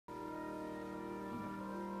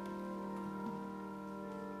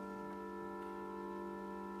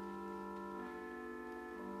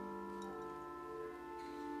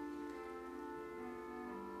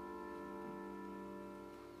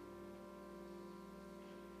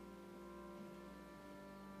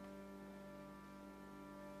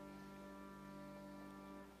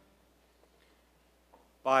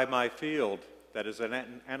Buy my field that is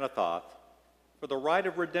an Anathoth, for the right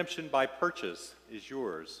of redemption by purchase is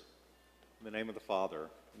yours. In the name of the Father,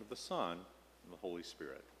 and of the Son, and the Holy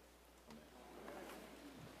Spirit. Amen.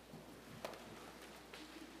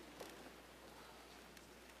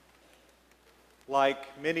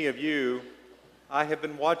 Like many of you, I have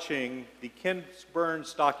been watching the Ken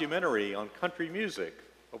Burns documentary on country music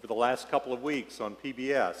over the last couple of weeks on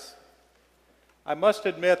PBS. I must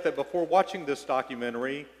admit that before watching this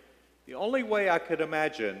documentary, the only way I could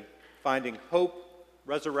imagine finding hope,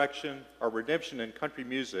 resurrection, or redemption in country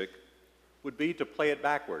music would be to play it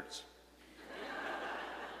backwards.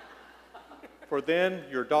 For then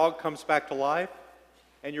your dog comes back to life,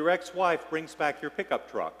 and your ex-wife brings back your pickup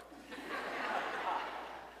truck.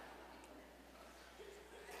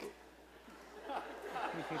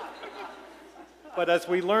 But as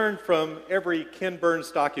we learned from every Ken Burns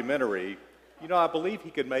documentary, I believe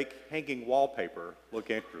he could make hanging wallpaper look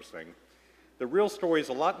interesting. The real story is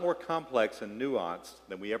a lot more complex and nuanced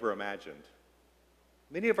than we ever imagined.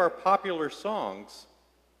 Many of our popular songs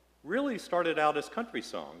really started out as country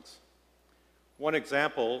songs. One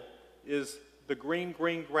example is The Green,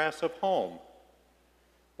 Green Grass of Home.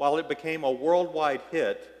 While it became a worldwide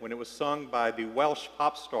hit when it was sung by the Welsh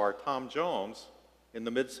pop star Tom Jones in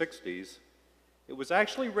the mid-60s, it was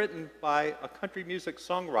actually written by a country music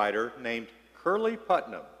songwriter named Curly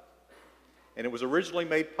Putnam, and it was originally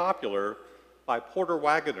made popular by Porter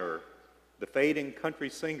Wagoner, the fading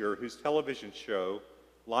country singer whose television show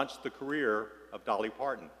launched the career of Dolly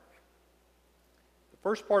Parton. The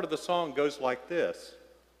first part of the song goes like this.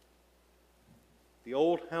 The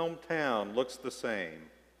old hometown looks the same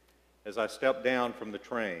as I step down from the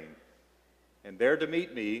train, and there to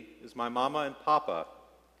meet me is my mama and papa.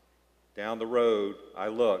 Down the road I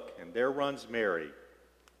look, and there runs Mary,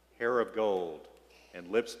 hair of gold and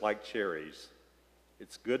lips like cherries.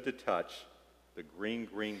 It's good to touch the green,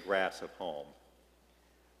 green grass of home.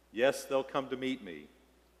 Yes, they'll come to meet me,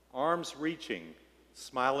 arms reaching,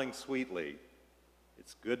 smiling sweetly.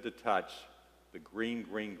 It's good to touch the green,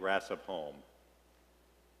 green grass of home.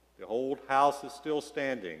 The old house is still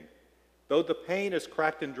standing, though the pane is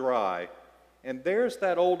cracked and dry, and there's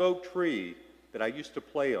that old oak tree that I used to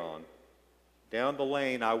play on. Down the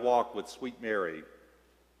lane I walk with sweet Mary,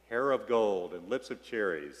 hair of gold and lips of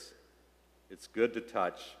cherries. It's good to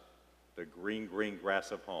touch the green, green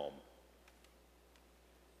grass of home.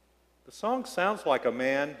 The song sounds like a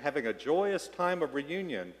man having a joyous time of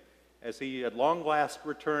reunion as he at long last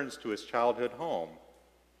returns to his childhood home.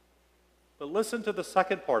 But listen to the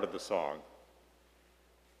second part of the song.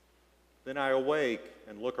 Then I awake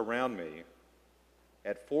and look around me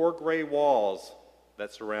at 4 gray walls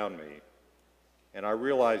that surround me, and I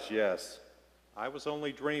realize, yes, I was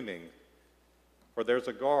only dreaming, for there's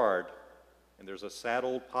a guard and there's a sad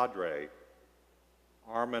old padre.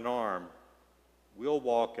 Arm in arm, we'll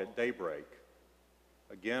walk at daybreak.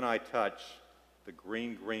 Again I touch the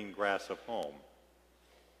green, green grass of home.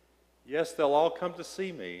 Yes, they'll all come to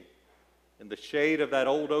see me in the shade of that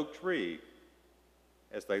old oak tree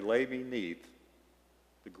as they lay me neath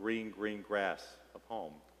the green, green grass of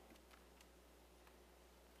home.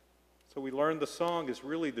 So we learn the song is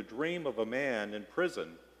really the dream of a man in prison,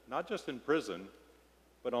 not just in prison,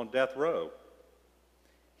 but on death row.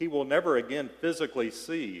 He will never again physically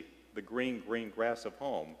see the green, green grass of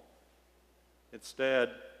home. Instead,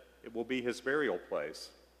 it will be his burial place.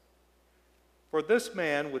 For this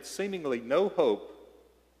man with seemingly no hope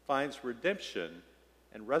finds redemption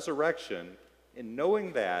and resurrection in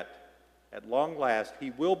knowing that, at long last,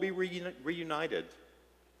 he will be reunited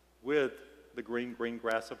with the green, green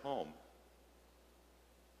grass of home.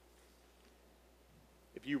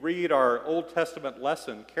 If you read our Old Testament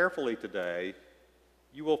lesson carefully today,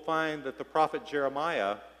 you will find that the prophet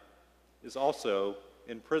Jeremiah is also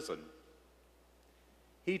in prison.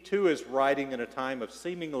 He too is writing in a time of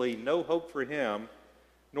seemingly no hope for him,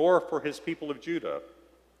 nor for his people of Judah.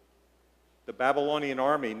 The Babylonian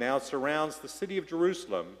army now surrounds the city of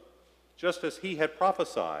Jerusalem, just as he had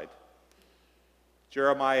prophesied.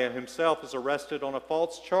 Jeremiah himself is arrested on a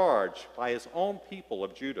false charge by his own people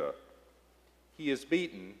of Judah. He is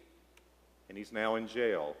beaten, and he's now in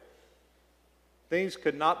jail. Things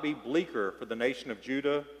could not be bleaker for the nation of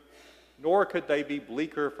Judah, nor could they be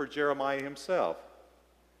bleaker for Jeremiah himself.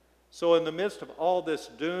 So in the midst of all this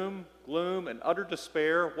doom, gloom, and utter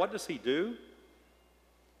despair, what does he do?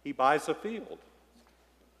 He buys a field.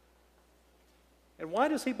 And why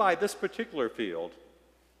does he buy this particular field?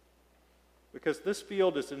 Because this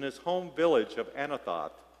field is in his home village of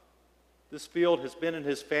Anathoth. This field has been in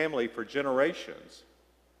his family for generations.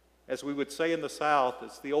 As we would say in the South,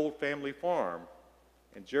 it's the old family farm.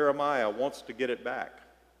 and Jeremiah wants to get it back.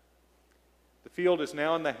 The field is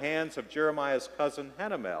now in the hands of Jeremiah's cousin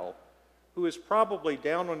Hanamel, who is probably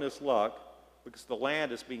down on his luck because the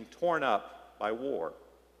land is being torn up by war.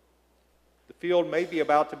 The field may be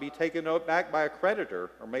about to be taken back by a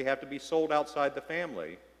creditor or may have to be sold outside the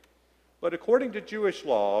family. But according to Jewish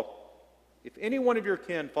law, if any one of your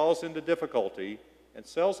kin falls into difficulty and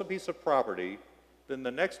sells a piece of property, then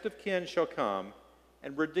the next of kin shall come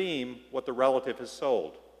and redeem what the relative has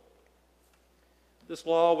sold. This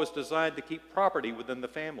law was designed to keep property within the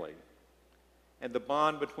family, and the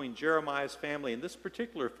bond between Jeremiah's family and this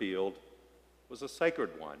particular field was a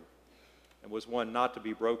sacred one and was one not to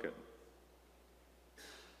be broken.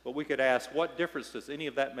 But we could ask, what difference does any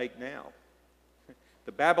of that make now?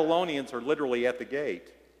 The Babylonians are literally at the gate.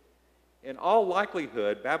 In all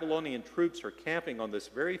likelihood, Babylonian troops are camping on this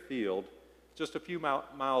very field just a few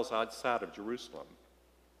miles outside of Jerusalem.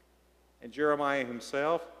 And Jeremiah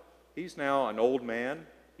himself, he's now an old man,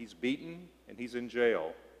 he's beaten, and he's in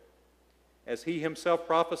jail. As he himself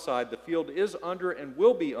prophesied, the field is under and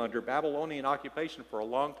will be under Babylonian occupation for a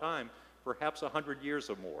long time, perhaps 100 years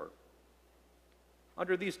or more.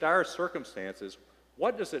 Under these dire circumstances,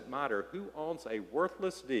 what does it matter who owns a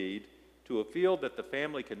worthless deed to a field that the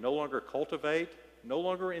family can no longer cultivate, no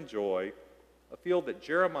longer enjoy, a field that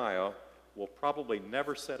Jeremiah will probably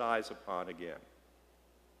never set eyes upon again?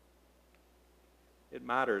 It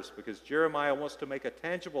matters because Jeremiah wants to make a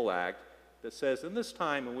tangible act that says, in this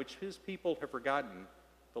time in which his people have forgotten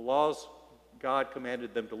the laws God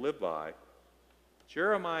commanded them to live by,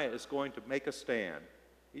 Jeremiah is going to make a stand.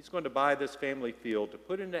 He's going to buy this family field to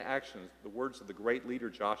put into action the words of the great leader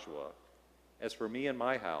Joshua, "As for me and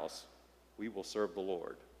my house, we will serve the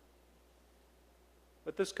Lord."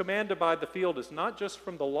 But this command to buy the field is not just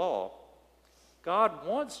from the law. God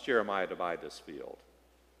wants Jeremiah to buy this field,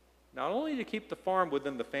 not only to keep the farm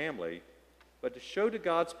within the family, but to show to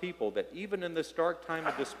God's people that even in this dark time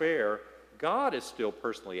of despair, God is still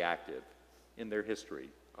personally active in their history,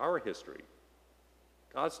 our history.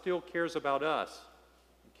 God still cares about us,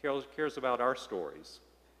 and cares about our stories.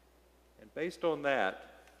 And based on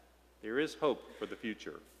that, there is hope for the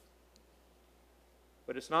future.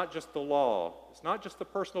 But it's not just the law, it's not just the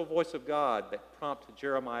personal voice of God that prompted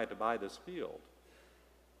Jeremiah to buy this field.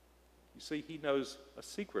 You see, he knows a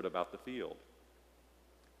secret about the field.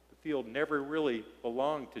 The field never really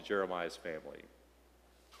belonged to Jeremiah's family.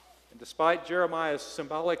 And despite Jeremiah's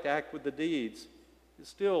symbolic act with the deeds, it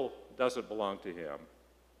still doesn't belong to him.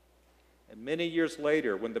 And many years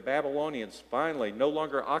later, when the Babylonians finally no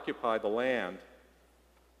longer occupy the land,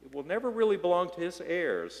 it will never really belong to his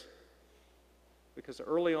heirs, because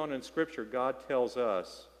early on in Scripture, God tells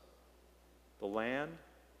us, "The land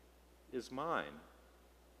is mine.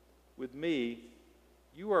 With me,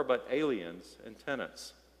 you are but aliens and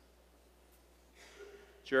tenants."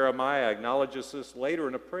 Jeremiah acknowledges this later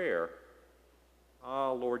in a prayer.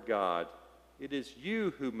 "Ah, Lord God, it is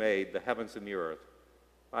you who made the heavens and the earth,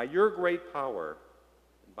 by your great power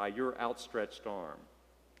and by your outstretched arm."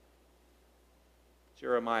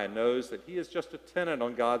 Jeremiah knows that he is just a tenant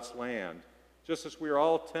on God's land, just as we are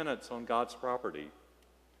all tenants on God's property.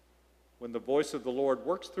 When the voice of the Lord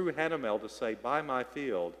works through Hanamel to say, "Buy my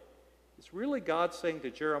field," it's really God saying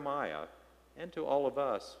to Jeremiah and to all of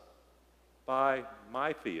us, "Buy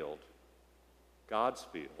my field, God's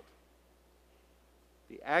field."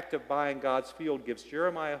 The act of buying God's field gives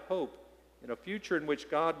Jeremiah hope in a future in which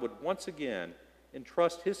God would once again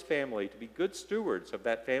entrust his family to be good stewards of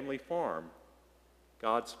that family farm,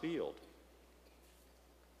 God's field.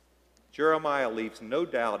 Jeremiah leaves no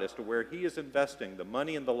doubt as to where he is investing the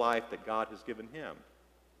money and the life that God has given him.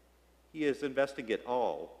 He is investing it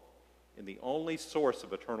all in the only source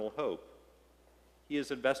of eternal hope. He is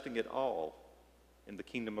investing it all in the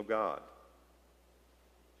kingdom of God.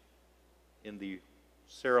 In the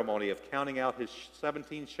ceremony of counting out his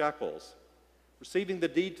 17 shekels, receiving the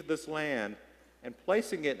deed to this land, and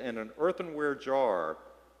placing it in an earthenware jar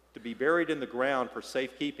to be buried in the ground for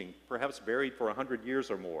safekeeping, perhaps buried for 100 years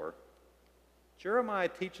or more, Jeremiah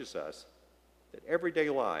teaches us that everyday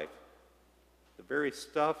life, the very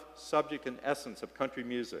stuff, subject, and essence of country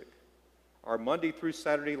music, our Monday through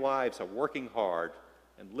Saturday lives of working hard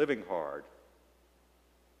and living hard,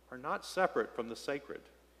 are not separate from the sacred.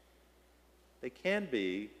 They can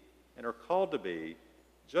be and are called to be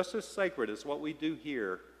just as sacred as what we do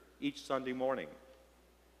here each Sunday morning.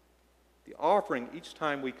 The offering each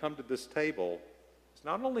time we come to this table is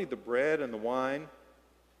not only the bread and the wine,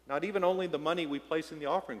 not even only the money we place in the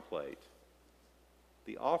offering plate.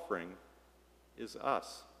 The offering is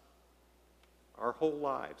us, our whole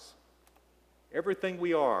lives, everything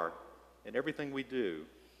we are, in everything we do.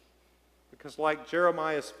 Because like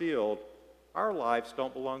Jeremiah's field, our lives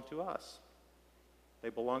don't belong to us. They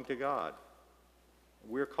belong to God.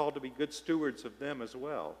 We're called to be good stewards of them as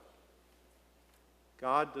well.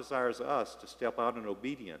 God desires us to step out in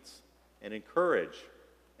obedience and encourage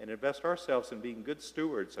and invest ourselves in being good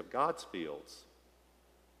stewards of God's fields,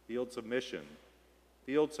 fields of mission,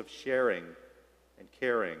 fields of sharing and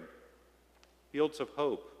caring, fields of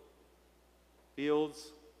hope,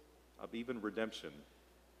 fields of even redemption.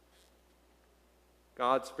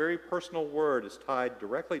 God's very personal word is tied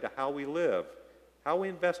directly to how we live, how we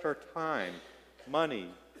invest our time, money,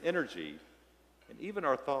 energy, and even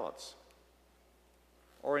our thoughts.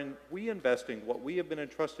 Or in we investing what we have been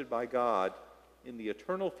entrusted by God in the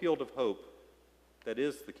eternal field of hope that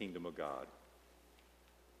is the kingdom of God.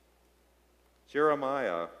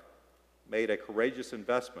 Jeremiah made a courageous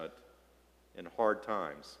investment in hard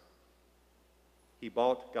times. He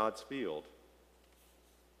bought God's field.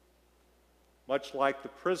 Much like the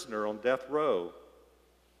prisoner on death row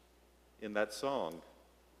in that song,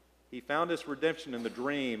 he found his redemption in the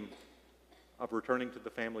dream of returning to the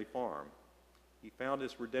family farm. He found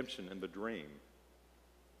his redemption in the dream.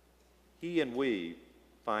 He and we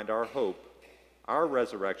find our hope, our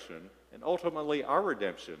resurrection, and ultimately our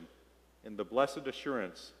redemption in the blessed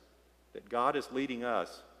assurance that God is leading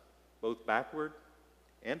us both backward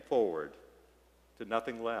and forward to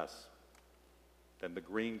nothing less than the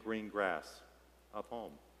green, green grass of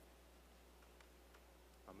home.